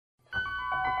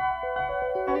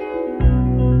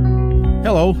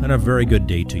Hello, and a very good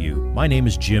day to you. My name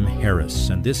is Jim Harris,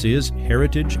 and this is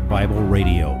Heritage Bible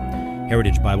Radio.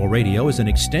 Heritage Bible Radio is an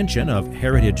extension of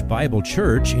Heritage Bible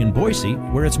Church in Boise,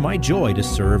 where it's my joy to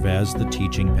serve as the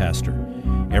teaching pastor.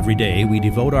 Every day, we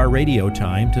devote our radio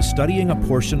time to studying a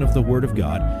portion of the Word of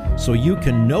God so you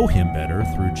can know Him better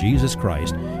through Jesus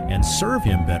Christ and serve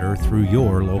Him better through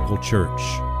your local church.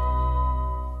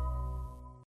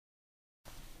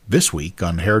 This week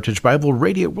on Heritage Bible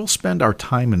Radio, we'll spend our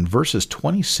time in verses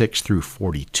 26 through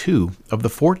 42 of the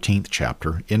 14th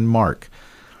chapter in Mark.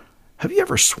 Have you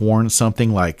ever sworn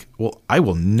something like, well, I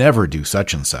will never do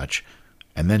such and such,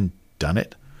 and then done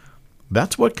it?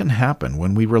 That's what can happen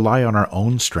when we rely on our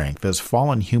own strength as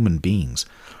fallen human beings.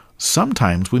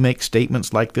 Sometimes we make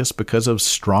statements like this because of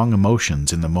strong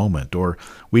emotions in the moment, or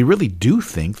we really do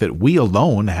think that we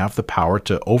alone have the power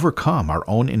to overcome our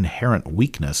own inherent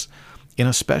weakness in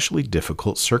especially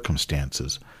difficult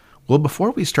circumstances. Well,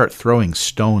 before we start throwing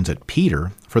stones at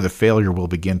Peter for the failure we'll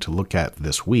begin to look at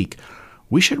this week,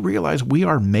 we should realize we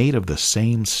are made of the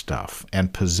same stuff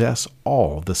and possess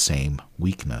all the same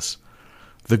weakness.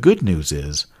 The good news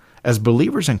is, as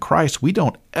believers in Christ, we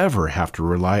don't ever have to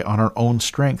rely on our own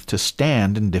strength to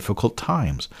stand in difficult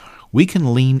times. We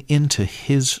can lean into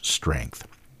His strength.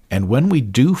 And when we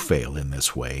do fail in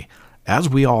this way, as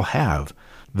we all have,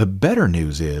 the better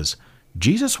news is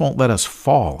Jesus won't let us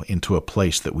fall into a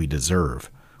place that we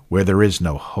deserve, where there is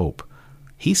no hope.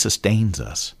 He sustains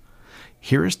us.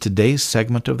 Here is today's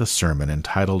segment of the sermon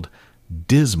entitled,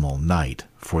 Dismal Night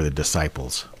for the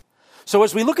Disciples. So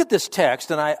as we look at this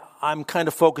text, and I'm kind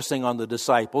of focusing on the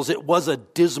disciples, it was a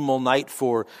dismal night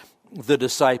for the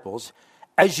disciples.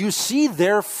 As you see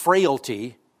their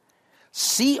frailty,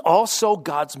 see also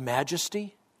God's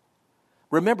majesty.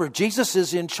 Remember, Jesus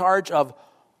is in charge of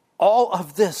all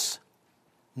of this.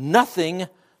 Nothing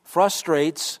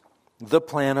frustrates the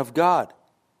plan of God.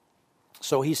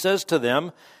 So he says to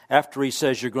them, after he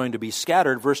says you're going to be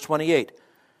scattered, verse 28,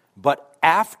 but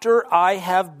after I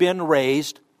have been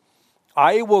raised,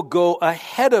 I will go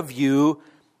ahead of you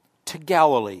to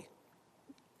Galilee.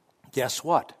 Guess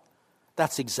what?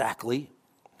 That's exactly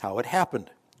how it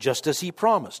happened, just as he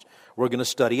promised. We're going to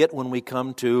study it when we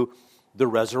come to the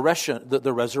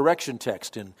resurrection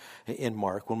text in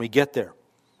Mark, when we get there.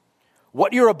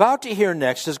 What you're about to hear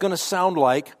next is going to sound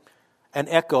like an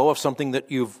echo of something that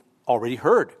you've already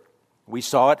heard. We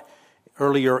saw it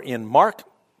earlier in Mark.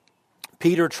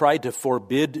 Peter tried to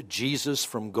forbid Jesus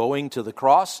from going to the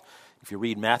cross. If you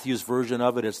read Matthew's version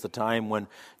of it, it's the time when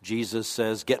Jesus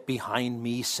says, "Get behind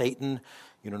me, Satan.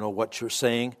 You don't know what you're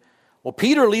saying." Well,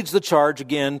 Peter leads the charge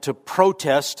again to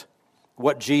protest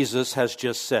what Jesus has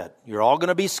just said. You're all going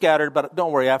to be scattered, but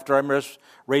don't worry, after I'm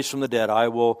raised from the dead, I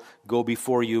will go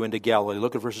before you into Galilee.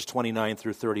 Look at verses 29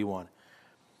 through 31.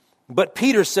 But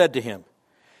Peter said to him,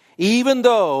 even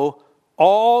though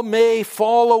all may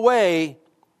fall away,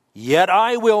 yet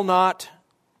I will not.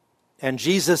 And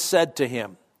Jesus said to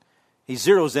him, he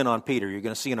zeroes in on Peter. You're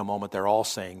going to see in a moment they're all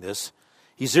saying this.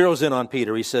 He zeroes in on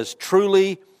Peter. He says,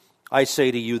 truly I say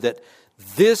to you that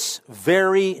this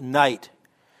very night,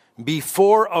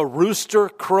 before a rooster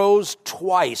crows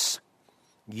twice,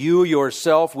 you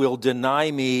yourself will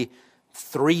deny me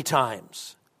 3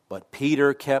 times. But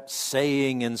Peter kept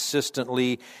saying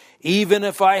insistently, even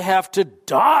if I have to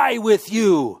die with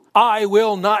you, I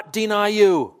will not deny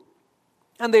you.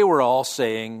 And they were all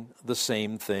saying the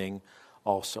same thing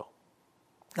also.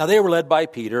 Now they were led by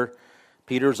Peter.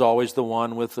 Peter's always the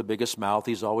one with the biggest mouth.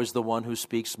 He's always the one who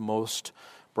speaks most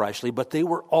brashly. But they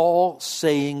were all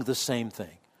saying the same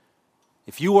thing.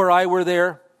 If you or I were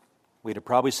there, we'd have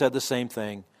probably said the same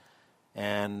thing,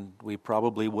 and we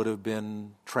probably would have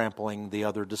been trampling the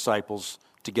other disciples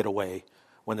to get away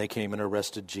when they came and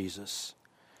arrested Jesus.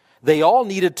 They all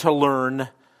needed to learn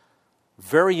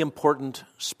very important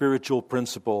spiritual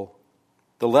principle,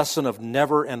 the lesson of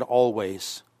never and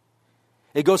always.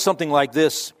 It goes something like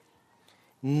this: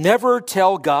 never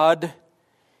tell God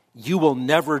you will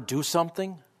never do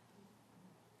something.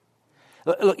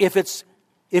 Look, if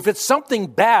it's something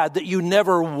bad that you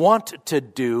never want to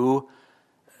do,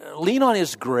 lean on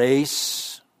His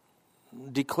grace,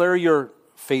 declare your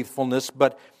faithfulness.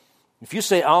 But if you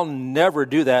say, I'll never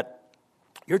do that,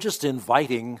 you're just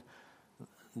inviting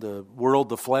the world,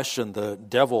 the flesh, and the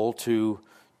devil to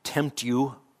tempt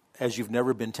you as you've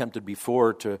never been tempted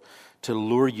before, to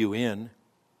lure you in.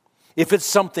 If it's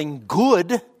something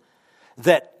good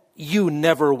that you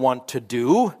never want to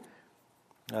do,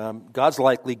 God's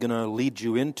likely going to lead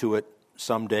you into it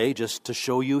someday just to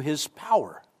show you His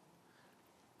power.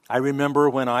 I remember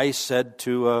when I said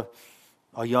to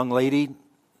a young lady,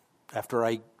 after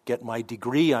I get my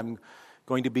degree, I'm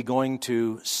going to be going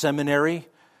to seminary.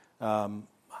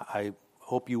 I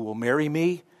hope you will marry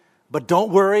me. But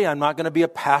don't worry, I'm not going to be a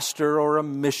pastor or a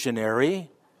missionary.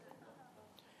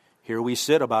 Here we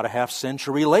sit about a half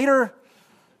century later,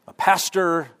 a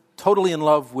pastor totally in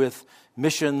love with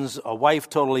missions, a wife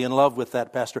totally in love with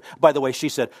that pastor. By the way, she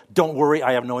said, don't worry,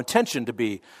 I have no intention to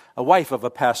be a wife of a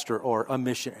pastor or a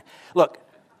missionary. Look,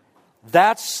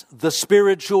 that's the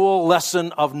spiritual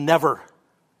lesson of never.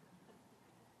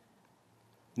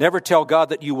 Never tell God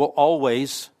that you will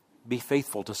always be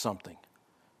faithful to something.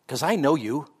 Because I know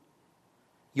you.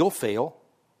 You'll fail.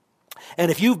 And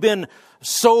if you've been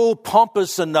so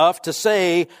pompous enough to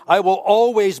say, I will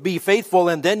always be faithful,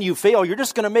 and then you fail, you're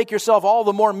just going to make yourself all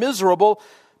the more miserable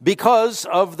because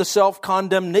of the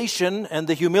self-condemnation and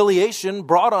the humiliation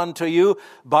brought onto you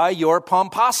by your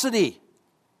pomposity.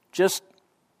 Just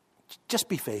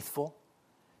be faithful.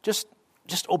 Just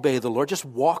obey the Lord. Just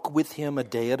walk with Him a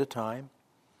day at a time.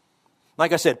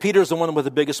 Like I said, Peter's the one with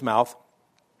the biggest mouth.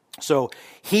 So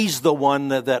he's the one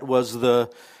that was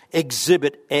the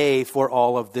exhibit A for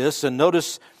all of this. And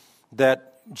notice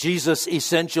that Jesus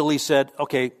essentially said,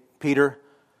 okay, Peter,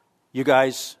 you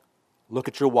guys, look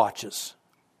at your watches.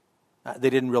 They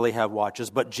didn't really have watches,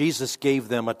 but Jesus gave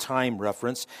them a time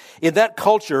reference. In that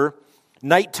culture,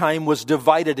 nighttime was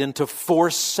divided into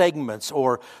 4 segments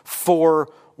or 4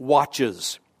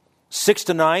 watches. 6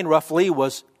 to 9 roughly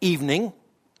was evening.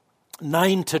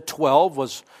 9 to 12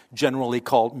 was generally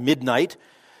called midnight.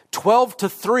 12 to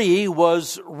 3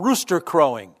 was rooster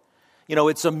crowing. You know,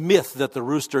 it's a myth that the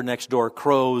rooster next door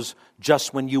crows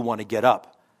just when you want to get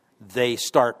up. They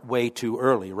start way too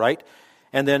early, right?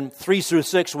 And then 3 through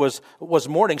 6 was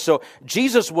morning. So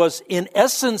Jesus was in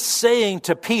essence saying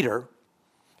to Peter,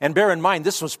 and bear in mind,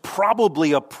 this was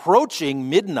probably approaching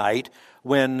midnight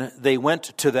when they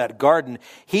went to that garden.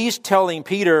 He's telling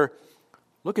Peter,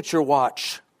 look at your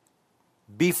watch.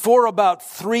 Before about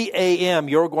 3 a.m.,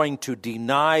 you're going to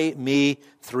deny me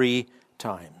 3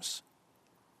 times.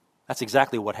 That's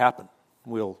exactly what happened.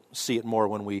 We'll see it more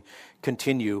when we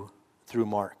continue through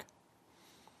Mark.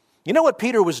 You know what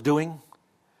Peter was doing?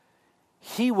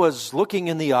 He was looking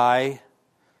in the eye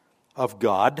of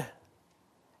God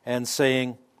and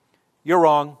saying, you're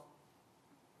wrong.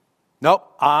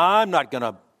 Nope, I'm not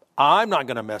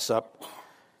gonna mess up.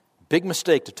 Big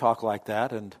mistake to talk like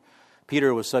that. And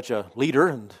Peter was such a leader,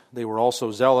 and they were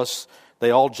also zealous.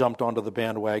 They all jumped onto the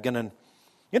bandwagon. And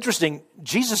interesting,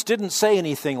 Jesus didn't say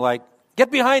anything like, get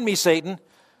behind me, Satan.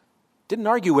 Didn't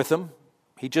argue with them.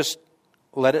 He just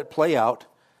let it play out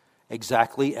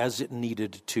exactly as it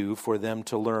needed to for them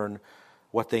to learn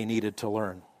what they needed to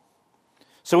learn.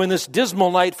 So in this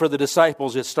dismal night for the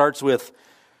disciples, it starts with,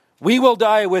 we will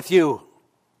die with you.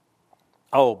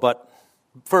 Oh, but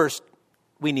first,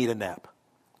 we need a nap.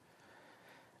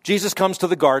 Jesus comes to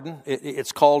the garden.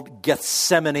 It's called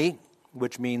Gethsemane,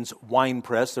 which means wine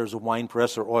press. There's a wine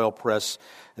press or oil press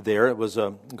there. It was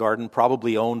a garden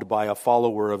probably owned by a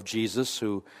follower of Jesus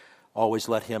who always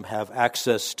let him have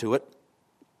access to it.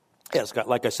 Yes,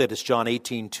 like I said, it's John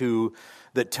 18:2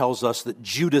 that tells us that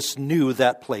Judas knew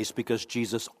that place because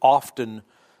Jesus often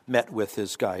met with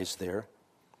his guys there.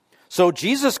 So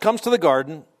Jesus comes to the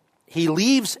garden. He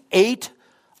leaves 8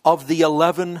 of the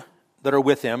 11 that are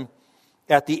with him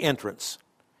at the entrance.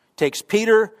 Takes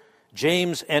Peter,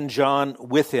 James, and John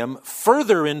with him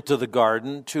further into the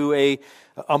garden to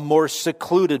a more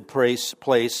secluded place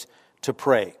to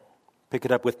pray. Pick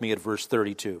it up with me at verse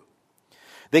 32.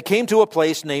 They came to a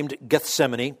place named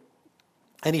Gethsemane,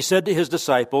 and he said to his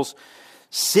disciples,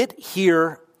 sit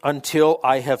here until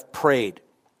I have prayed.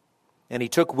 And he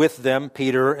took with them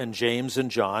Peter and James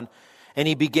and John, and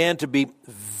he began to be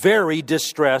very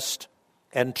distressed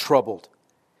and troubled.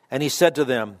 And he said to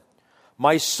them,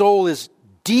 my soul is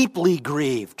deeply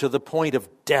grieved to the point of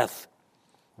death.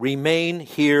 Remain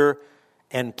here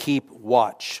and keep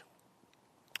watch.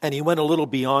 And he went a little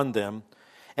beyond them,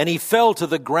 and he fell to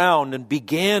the ground and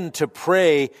began to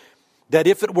pray that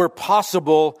if it were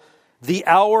possible, the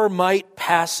hour might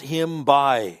pass him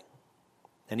by.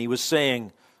 And he was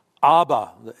saying,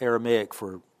 Abba, the Aramaic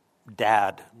for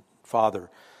dad, father,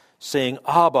 saying,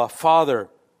 Abba, Father,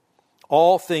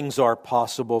 all things are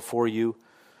possible for you.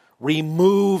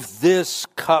 Remove this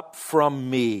cup from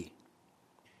me,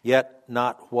 yet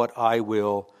not what I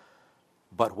will,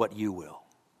 but what you will.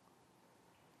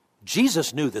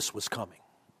 Jesus knew this was coming.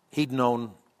 He'd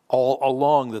known all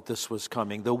along that this was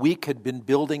coming. The week had been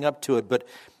building up to it, but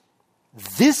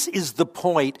this is the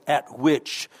point at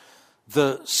which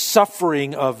the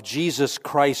suffering of Jesus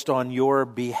Christ on your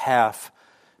behalf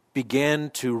began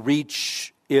to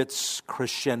reach its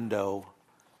crescendo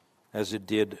as it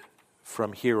did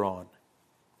from here on.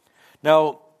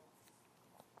 Now,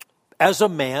 as a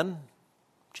man,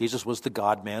 Jesus was the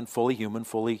God-man, fully human,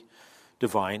 fully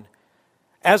divine.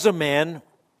 As a man,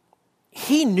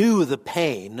 he knew the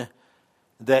pain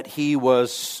that he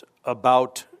was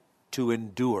about to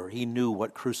endure. He knew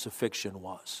what crucifixion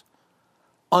was.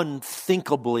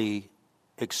 Unthinkably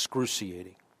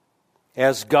excruciating.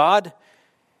 As God,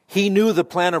 he knew the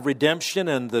plan of redemption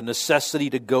and the necessity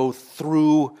to go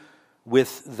through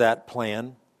with that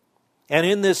plan. And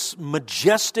in this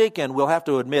majestic, and we'll have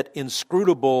to admit,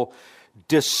 inscrutable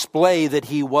display that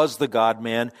he was the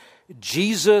God-man,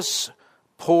 Jesus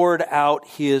poured out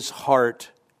his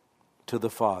heart to the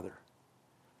Father.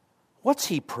 What's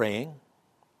he praying?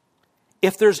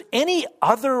 If there's any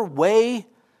other way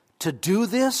to do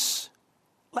this,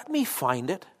 let me find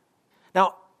it.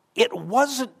 Now, it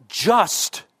wasn't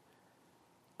just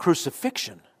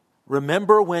crucifixion.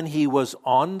 Remember when he was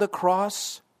on the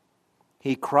cross?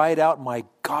 He cried out, my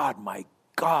God,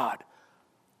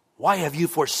 why have you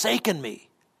forsaken me?"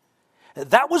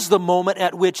 That was the moment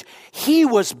at which he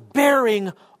was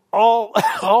bearing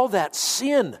all that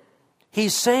sin.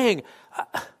 He's saying,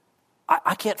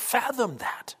 I can't fathom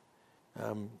that.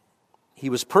 He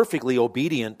was perfectly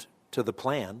obedient to the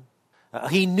plan.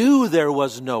 He knew there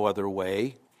was no other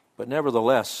way, but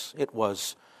nevertheless, it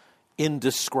was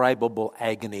indescribable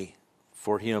agony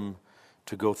for him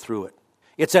to go through it.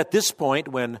 It's at this point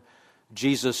when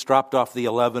Jesus dropped off the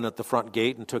 11 at the front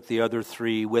gate and took the other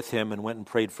 3 with him and went and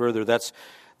prayed further.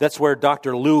 That's where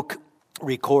Dr. Luke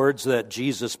records that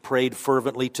Jesus prayed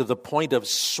fervently to the point of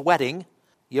sweating.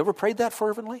 You ever prayed that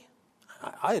fervently?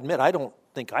 I admit, I don't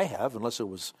think I have, unless it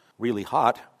was really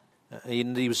hot.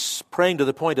 He was praying to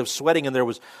the point of sweating, and there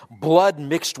was blood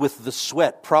mixed with the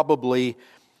sweat, probably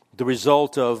the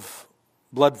result of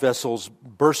blood vessels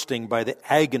bursting by the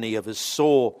agony of his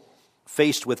soul,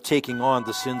 faced with taking on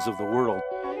the sins of the world.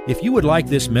 If you would like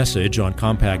this message on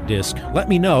compact disc, let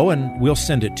me know and we'll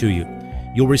send it to you.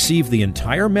 You'll receive the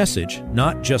entire message,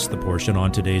 not just the portion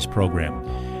on today's program.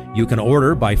 You can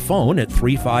order by phone at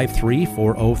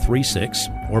 353-4036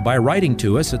 or by writing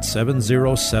to us at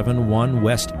 7071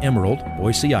 West Emerald,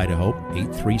 Boise, Idaho,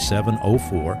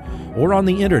 83704, or on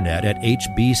the internet at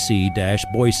hbc-boise.org.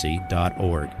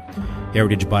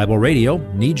 Heritage Bible Radio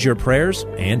needs your prayers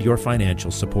and your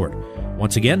financial support.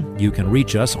 Once again, you can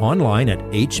reach us online at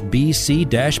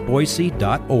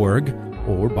hbc-boise.org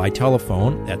or by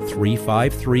telephone at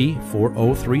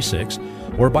 353-4036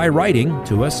 or by writing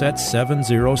to us at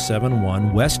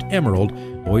 7071 West Emerald,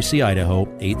 Boise, Idaho,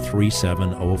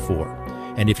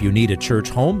 83704. And if you need a church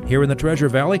home here in the Treasure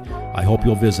Valley, I hope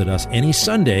you'll visit us any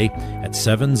Sunday at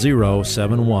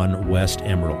 7071 West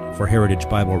Emerald. For Heritage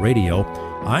Bible Radio,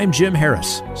 I'm Jim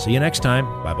Harris. See you next time.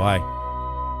 Bye-bye.